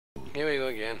Here we go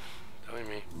again. Telling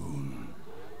me.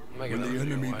 When the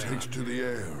enemy takes to the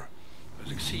air, we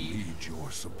succeed. need your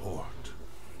support.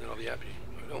 Then I'll be happy.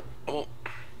 I won't.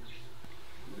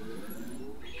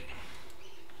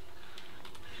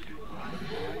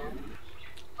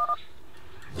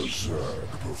 The Zerg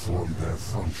performed their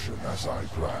function as I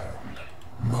planned.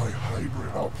 My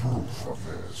hybrid are proof of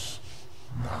this.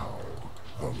 Now,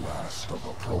 the last of the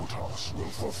Protoss will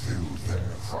fulfill their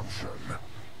function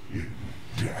in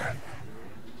death.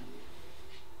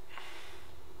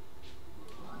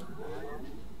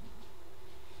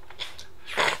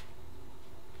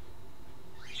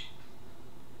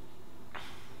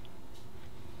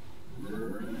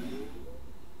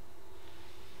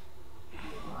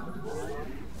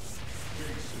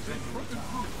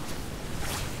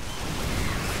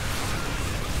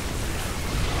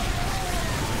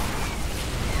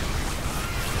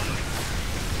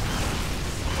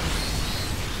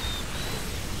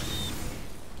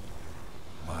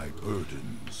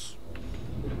 Burdens.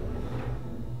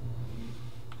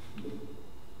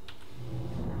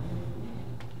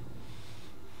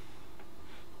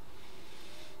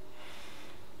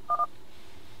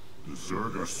 The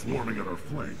Zerg are swarming at our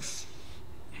flanks.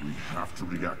 We have to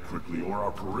react quickly or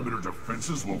our perimeter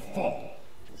defenses will fall.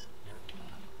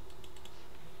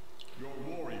 Your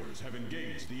warriors have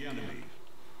engaged the enemy.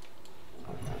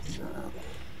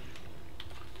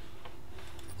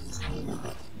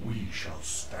 We shall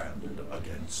stand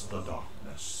against the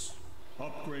darkness.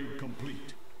 Upgrade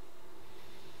complete.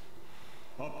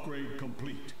 Upgrade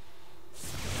complete.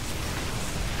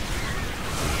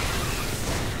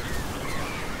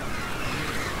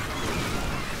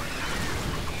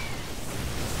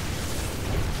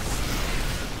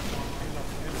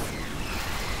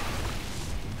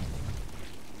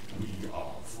 We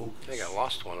are focused. I think I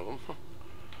lost one of them.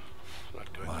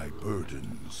 Not good. My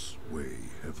burdens weigh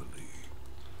heavily.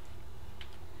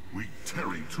 We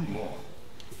tarry too long.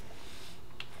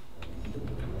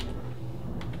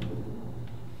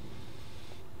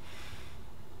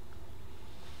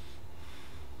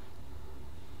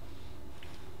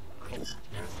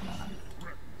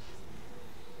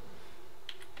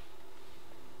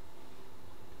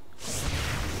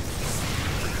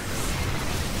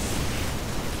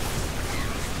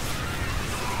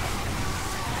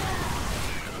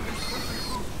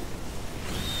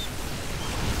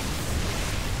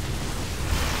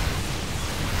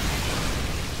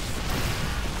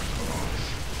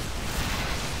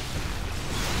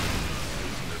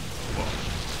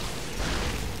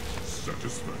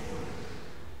 Satisfactory.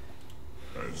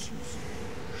 As you say.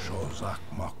 Shozak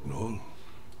Maknul.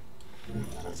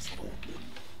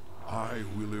 I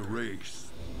will erase.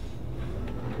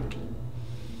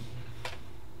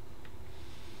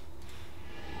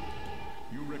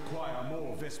 You require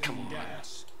more Vespene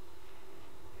gas.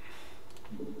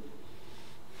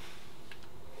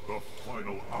 The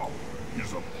final hour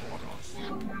is upon us.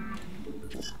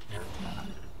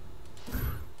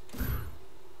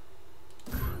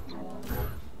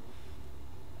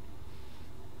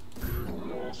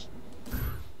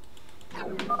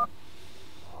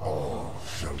 All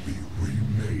shall be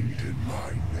remade in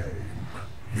my name.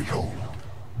 Behold,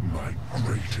 my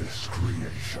greatest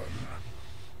creation.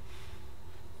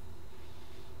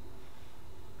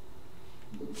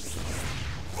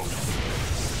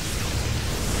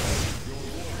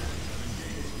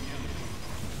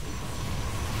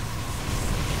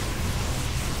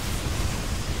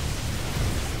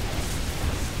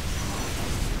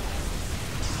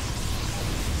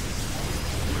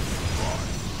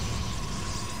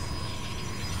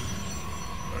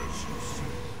 As you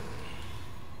say.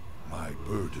 My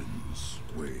burdens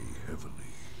weigh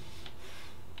heavily.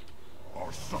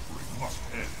 Our suffering must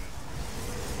end.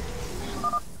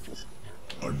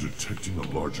 I'm detecting a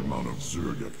large amount of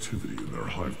Zerg activity in their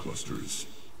hive clusters.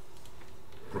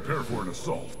 Prepare for an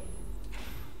assault.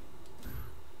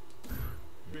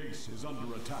 Base is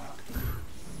under attack.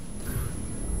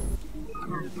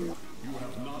 You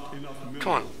have not enough minerals.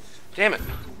 Come on. Damn it.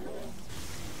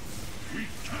 We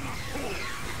cannot hold.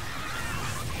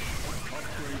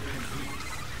 Upgrade complete.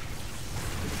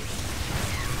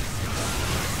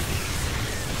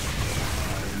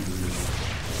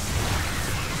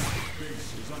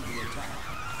 Base is under attack.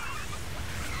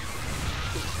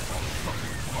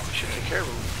 We should take care of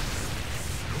him.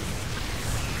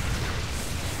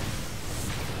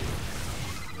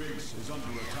 Base is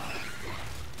under attack.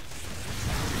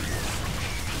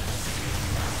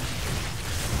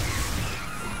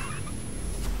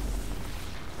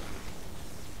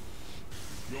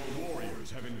 Your warriors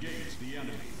have engaged the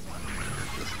enemy.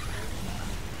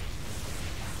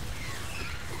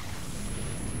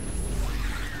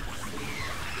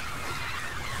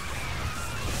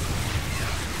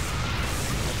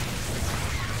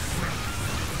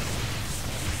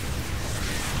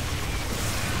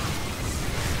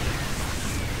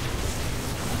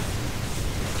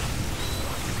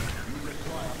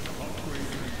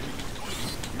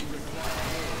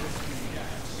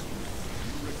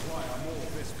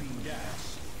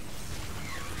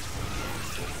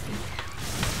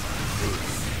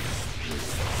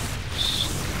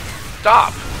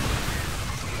 Stop!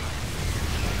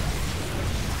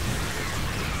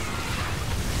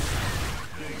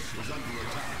 Base is under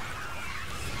attack.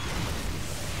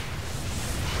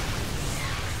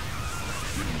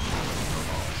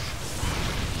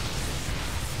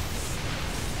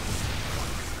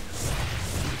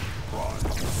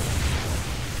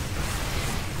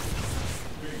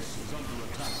 Base is under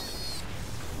attack.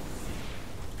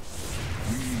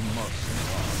 We must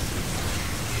survive.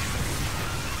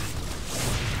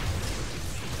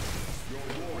 Your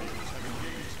warriors have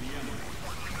engaged the enemy.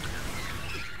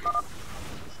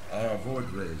 Our void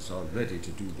rays are ready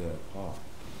to do their part.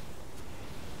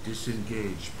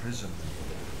 Disengage prison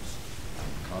walls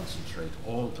and concentrate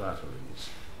all batteries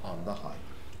on the hybrid.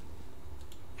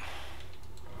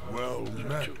 Well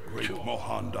met, great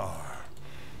Mohandar.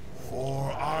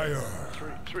 For ire.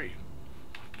 Three. 1,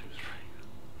 2,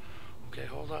 3. Okay,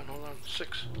 hold on.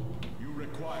 6. You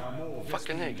require more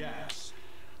Fucking Vespene egg. gas.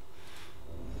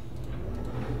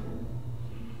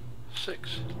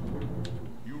 6.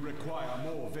 You require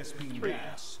more Vespene 3.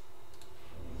 gas.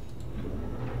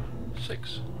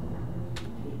 6.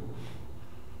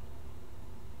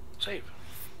 Save.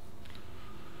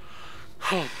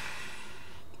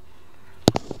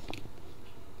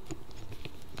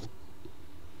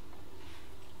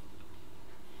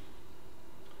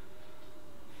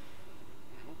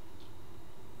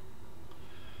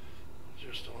 Is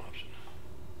there still an option?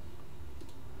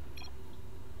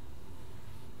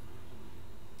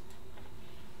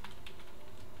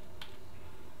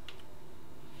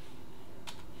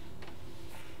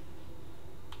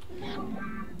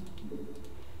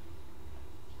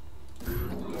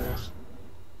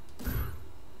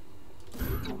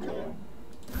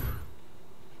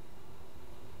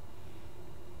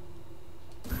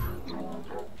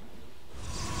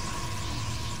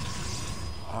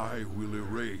 I will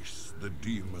erase the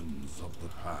demons of the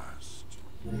past.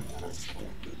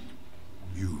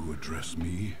 You address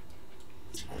me?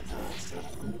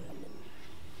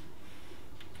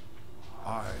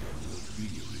 I will be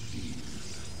redeemed.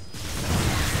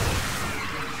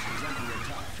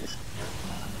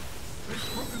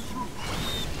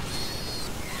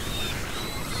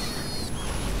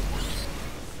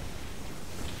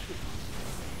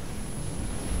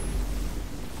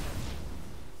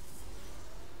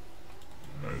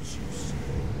 As you say,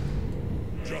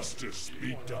 justice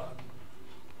be done.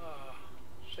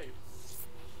 Save.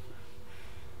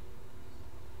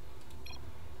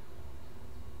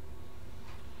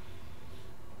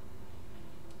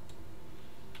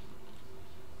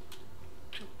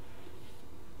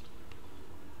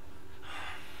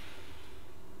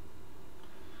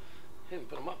 He didn't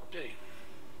put him up, did he?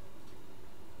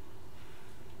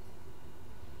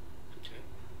 Okay.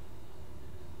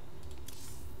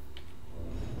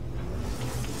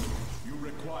 You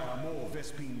require more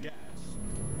Vespene gas.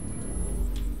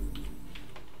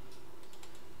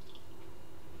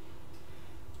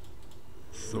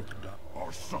 Sukda.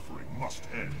 Our suffering must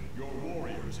end. Your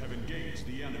warriors have engaged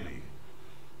the enemy.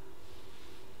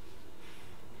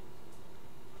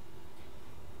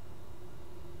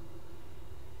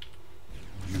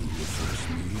 You address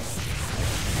me?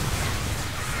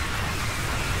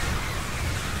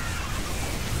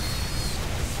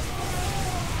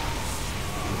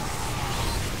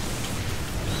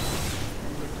 You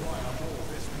require more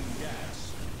Vespene gas.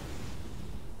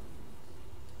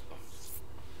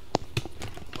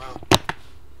 Wow.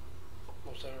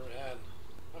 Most I've ever had.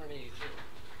 182.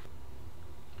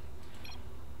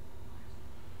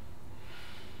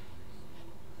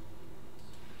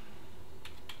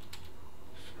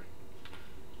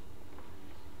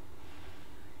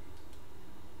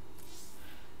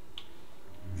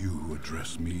 You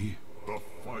address me? The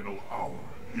final hour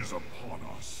is upon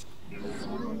us.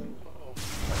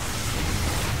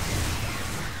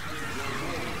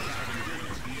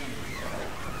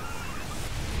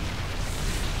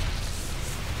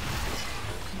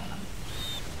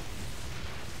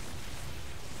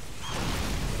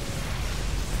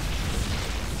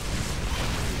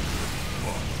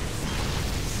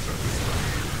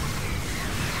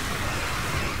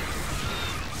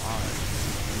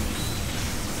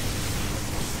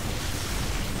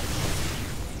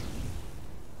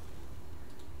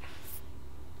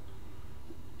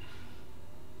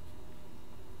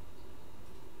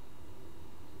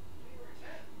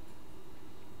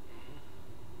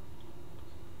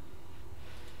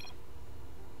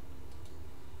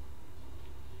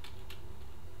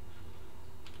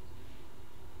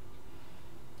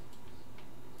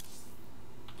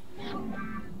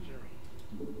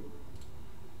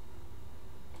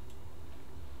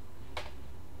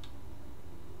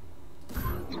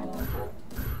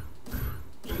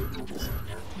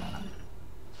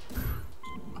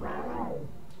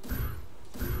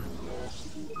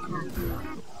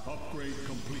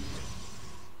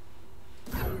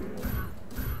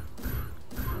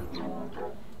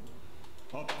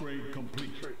 Upgrade complete.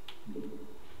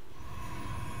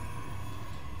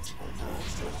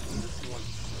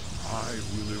 I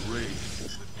will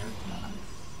erase.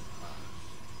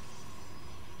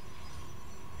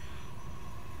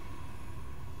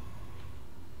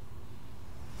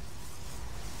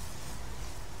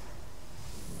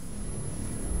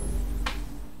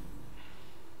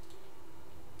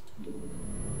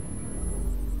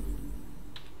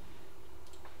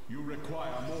 You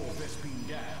require more Vespine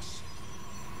gas.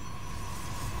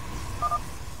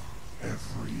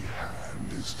 Every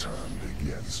hand is turned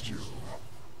against you.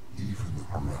 Even the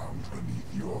ground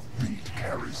beneath your feet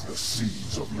carries the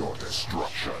seeds of your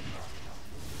destruction.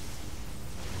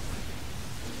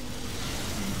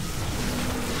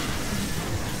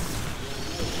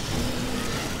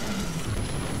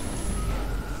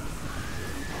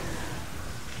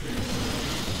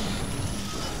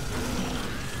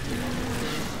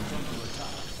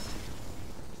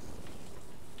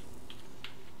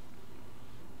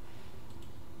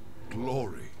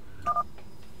 Glory.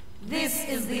 This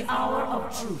is the hour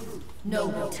of truth,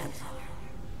 noble Templar.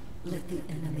 Let the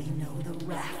enemy know the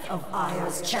wrath of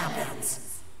Aya's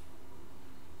champions.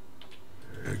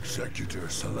 Executor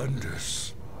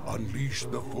Celendus, unleash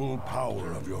the full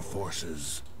power of your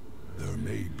forces. There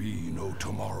may be no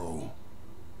tomorrow.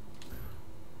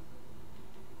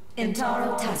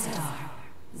 Intaro Tacitar,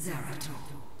 Zeratul.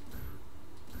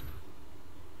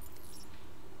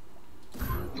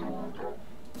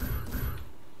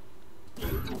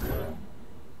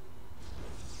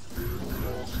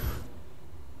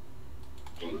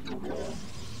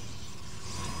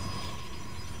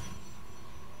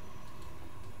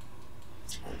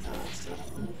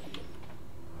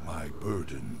 My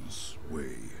burdens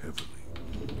weigh heavily.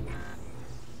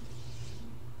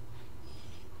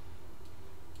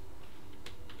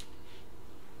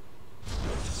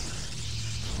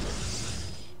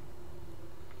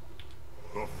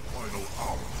 The final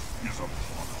hour is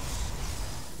upon us.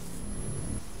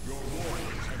 Your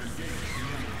warriors have engaged the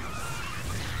enemy.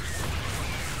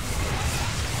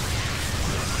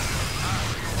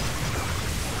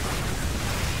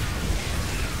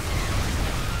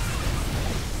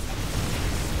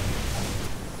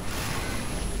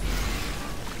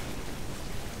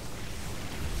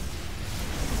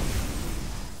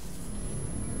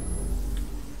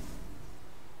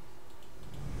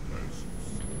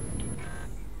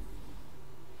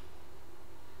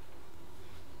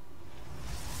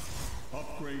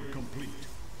 Upgrade complete.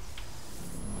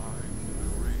 I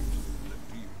will erase the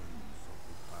demons of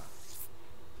the past.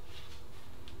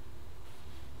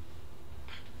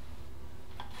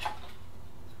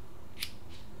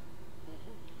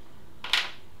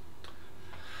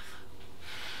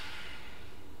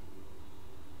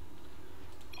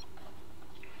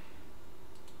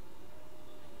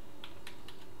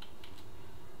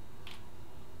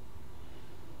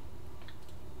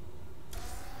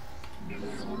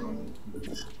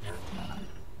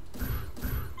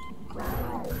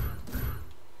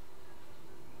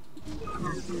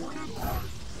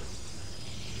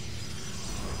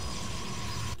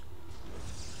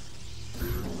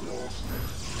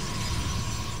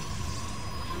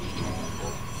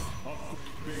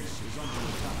 Upgrade base is under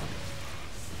attack.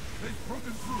 They've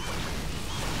broken through.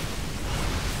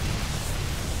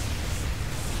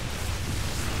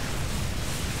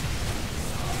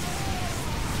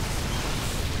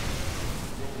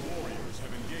 Your warriors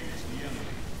have engaged the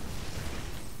enemy.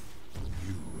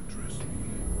 You address me.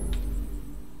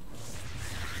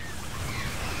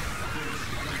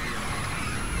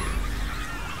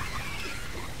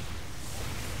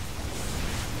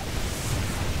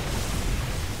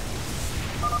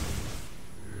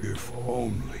 If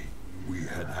only we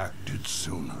had acted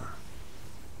sooner.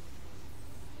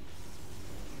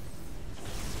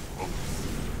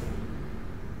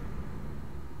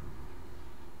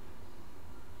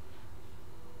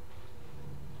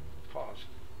 Pause.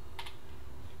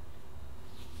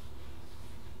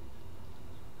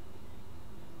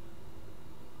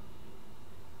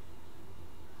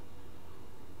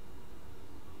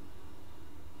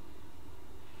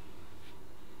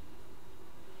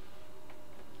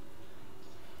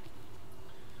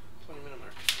 Minute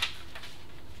mark.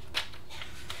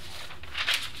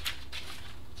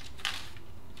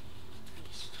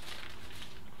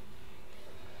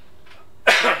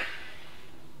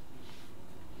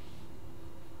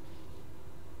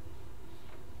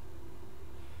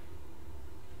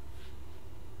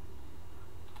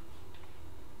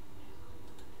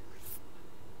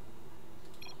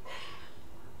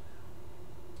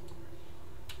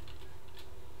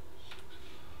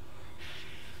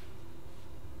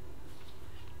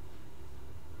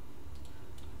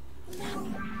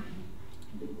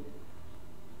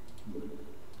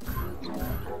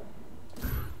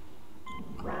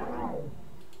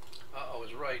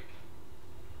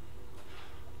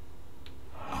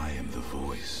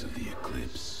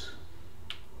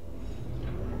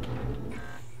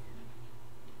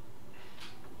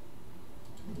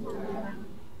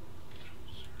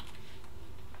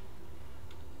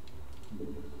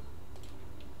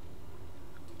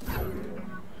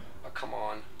 come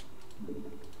on.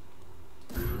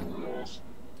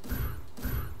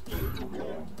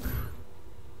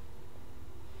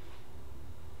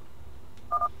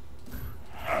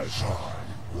 As I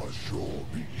was your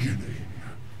beginning,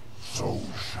 so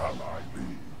shall I be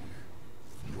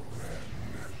your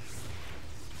end.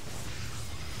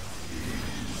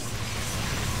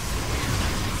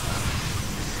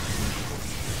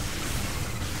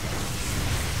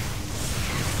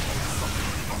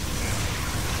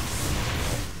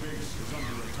 Base is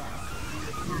under attack.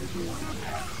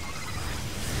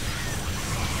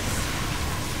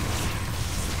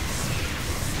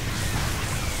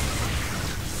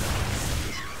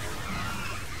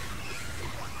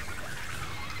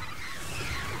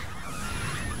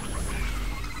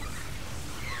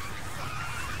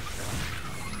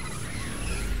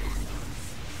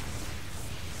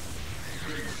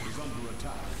 Base is under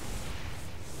attack.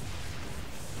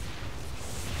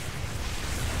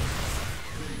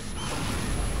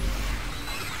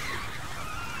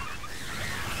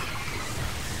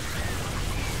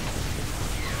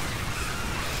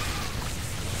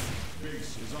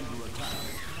 Base is under attack.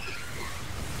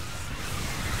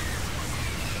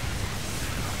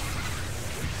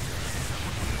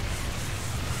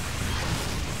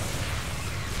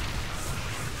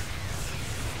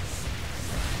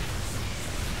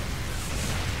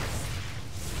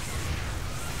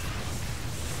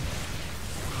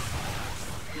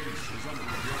 Base is under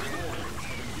attack. Your warriors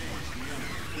have engaged the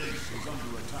enemy. Base is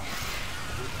under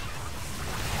attack.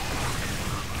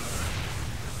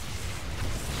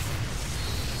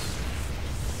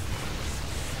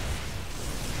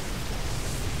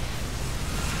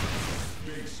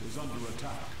 Base is under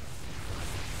attack.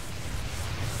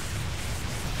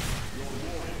 Your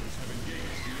warriors have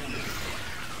engaged the enemy.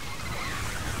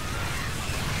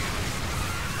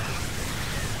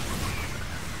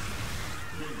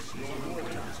 Base, your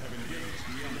warriors have engaged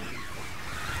the enemy.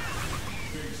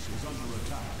 Base is under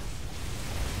attack.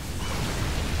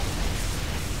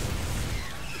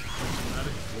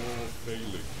 Systematic core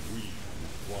failing. We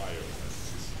require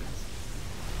assistance.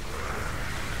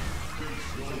 Base,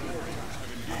 your warriors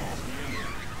have engaged the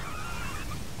enemy.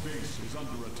 Base is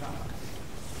under attack.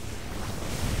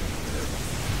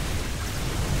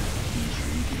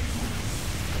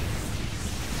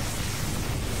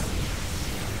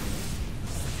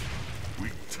 We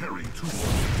tearing too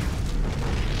long.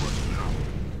 But now,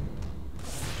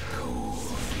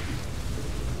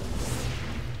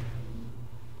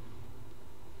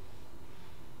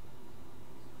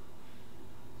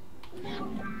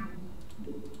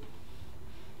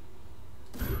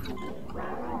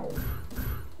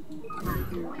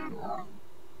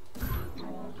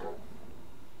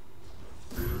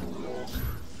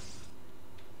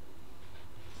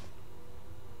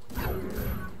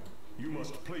 You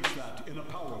must place that in a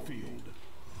power field.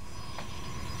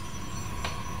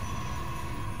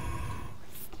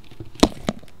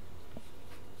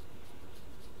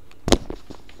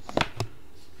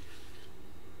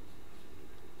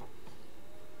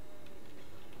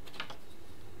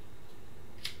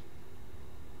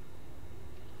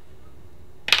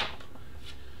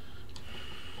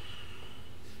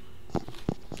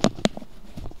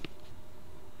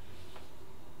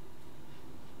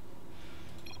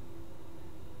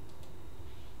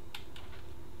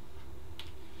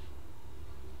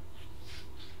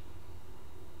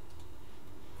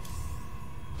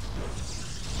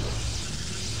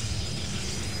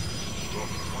 the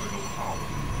final hour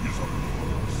is upon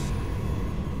us.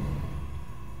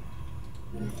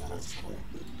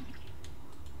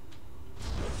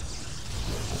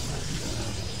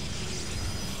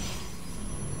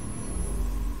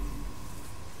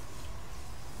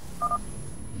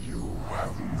 You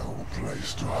have no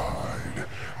place to hide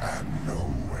and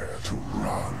nowhere to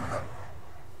run.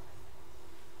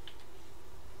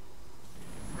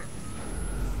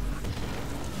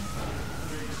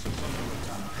 Base is under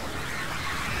attack.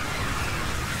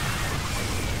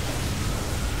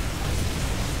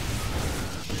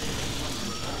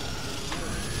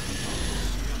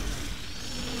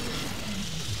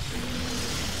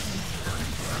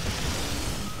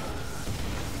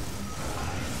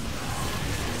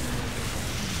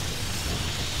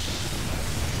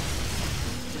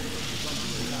 Base is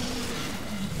under attack.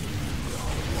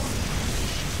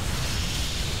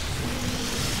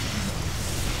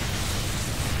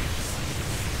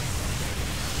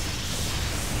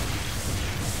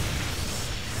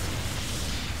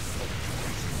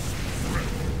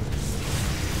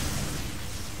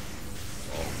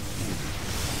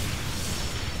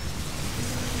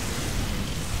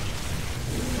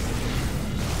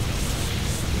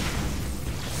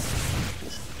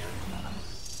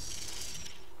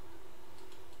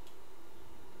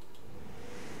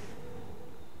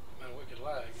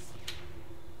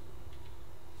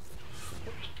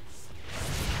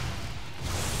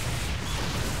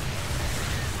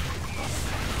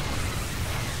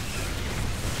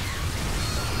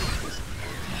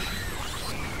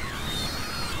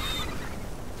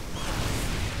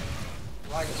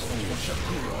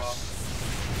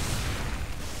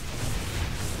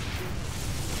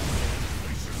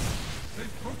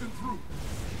 They've broken through.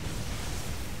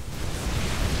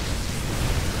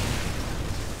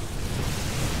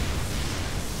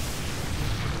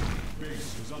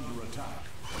 Base is under attack.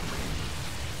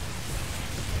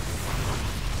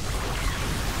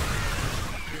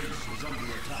 Base is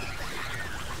under attack.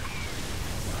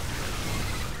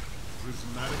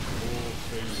 Prismatic core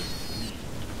failing.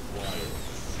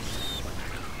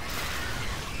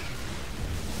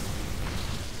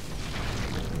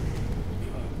 We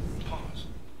require Pause.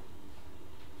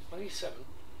 27.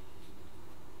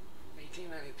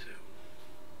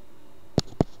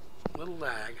 1892. Little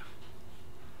lag.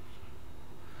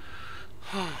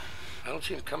 I don't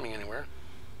see him coming anywhere.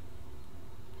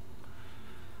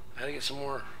 I gotta get some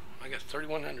more. I got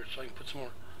 3,100, so I can put some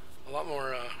more. A lot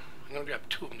more. I'm gonna grab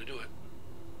 2 of them to do it.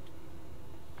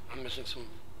 I'm missing some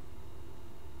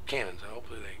cannons, and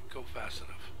hopefully they go fast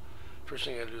enough. First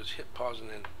thing I gotta do is hit pause and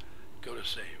then go to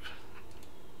save.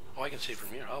 Oh, I can save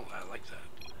from here. Oh, I like that.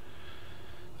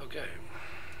 Okay.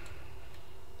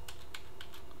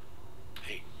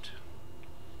 8.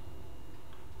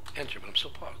 Enter, but I'm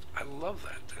still paused. I love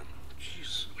that then.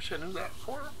 Jeez, wish I knew that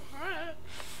before.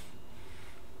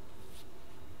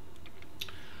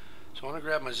 So I want to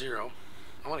grab my 0.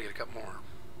 I want to get a couple more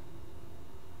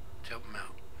to help him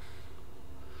out.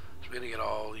 So we got to get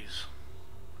all these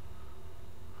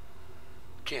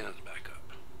cannons back up.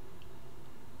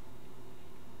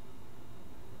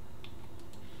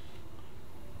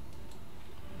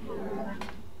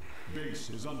 Base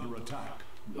is under attack.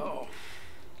 Oh.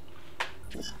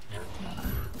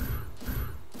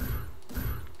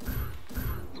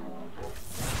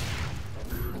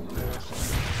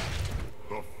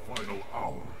 The final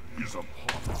hour is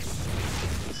upon us.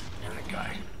 That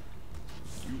guy.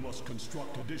 You must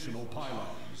construct additional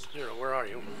pylons. 0, where are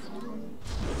you?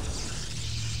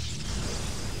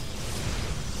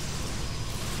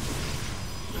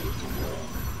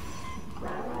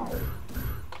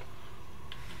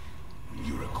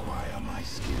 You require my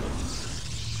skills.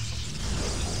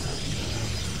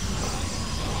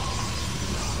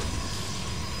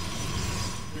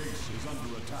 Base is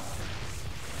under attack.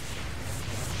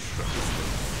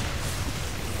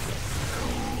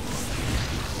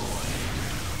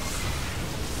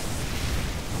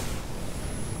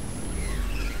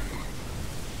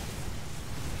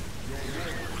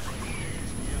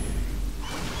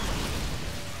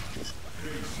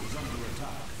 Base is under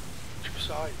attack. 2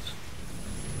 sides.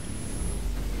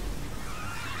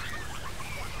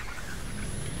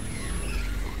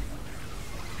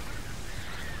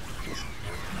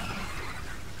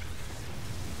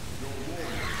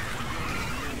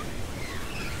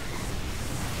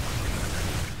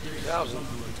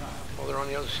 Well, they're on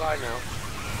the other side now.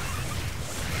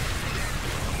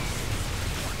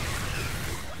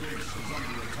 Base is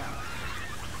under attack.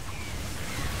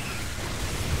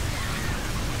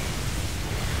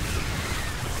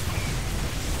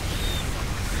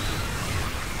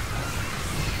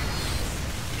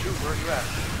 Shoot, where are you at?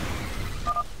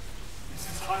 This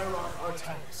is Hierarch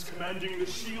Artanis, commanding the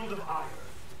Shield of Iron.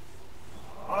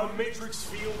 Our matrix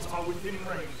fields are within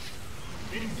range.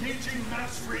 Engaging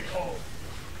mass recall.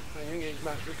 I engage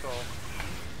mass recall.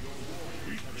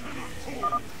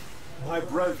 My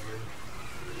brethren,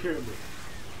 hear me,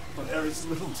 but there is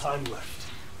little time left.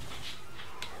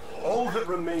 All that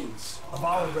remains of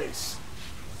our race,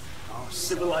 our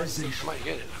civilization, I might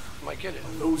get it. I might get it.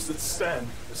 those that stand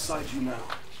beside you now.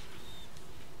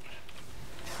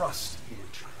 Trust in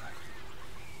each other.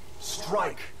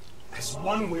 Strike as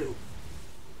one will.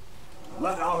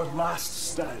 Let our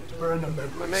last stand burn a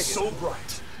memory so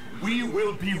bright, we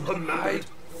will be remembered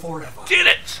forever. Did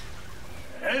it!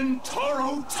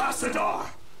 Entaro Tassadar!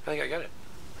 I think I got it.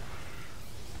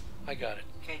 I got it.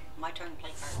 Okay, my turn to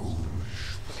play cards.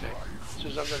 Okay. As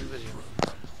soon as I'm done the video.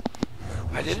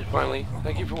 I did it finally.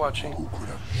 Thank you for watching.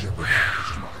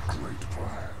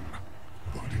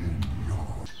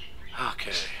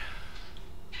 Okay.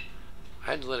 I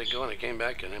had to let it go and it came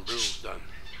back and then Brutal's done.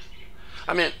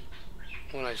 I mean,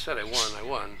 when I said I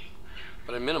won.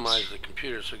 But I minimized the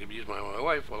computer so I could be used by my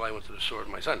wife while I went to the store with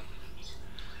my son.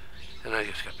 And I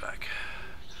just got back.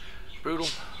 Brutal.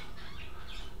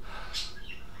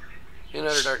 In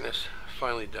Utter Darkness.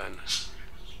 Finally done.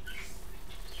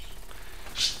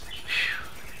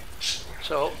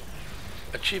 So,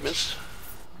 achievements.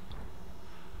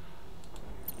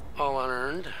 All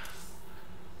unearned.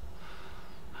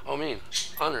 Oh, mean.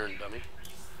 Unearned, dummy.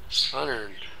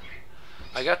 Unearned.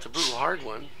 I got the brutal hard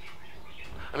one.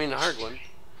 I mean the hard one.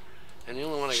 And the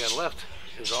only one I got left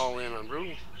is all in on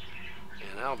brutal.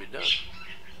 And I'll be done.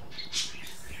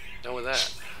 Done with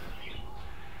that.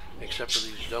 Except for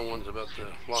these dumb ones about the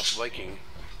Lost Viking,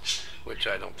 which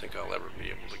I don't think I'll ever be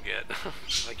able to get.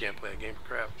 I can't play a game for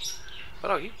crap.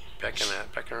 But I'll keep pecking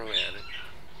away at it.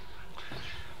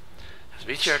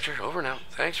 MrVtArcher, over and out.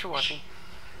 Thanks for watching.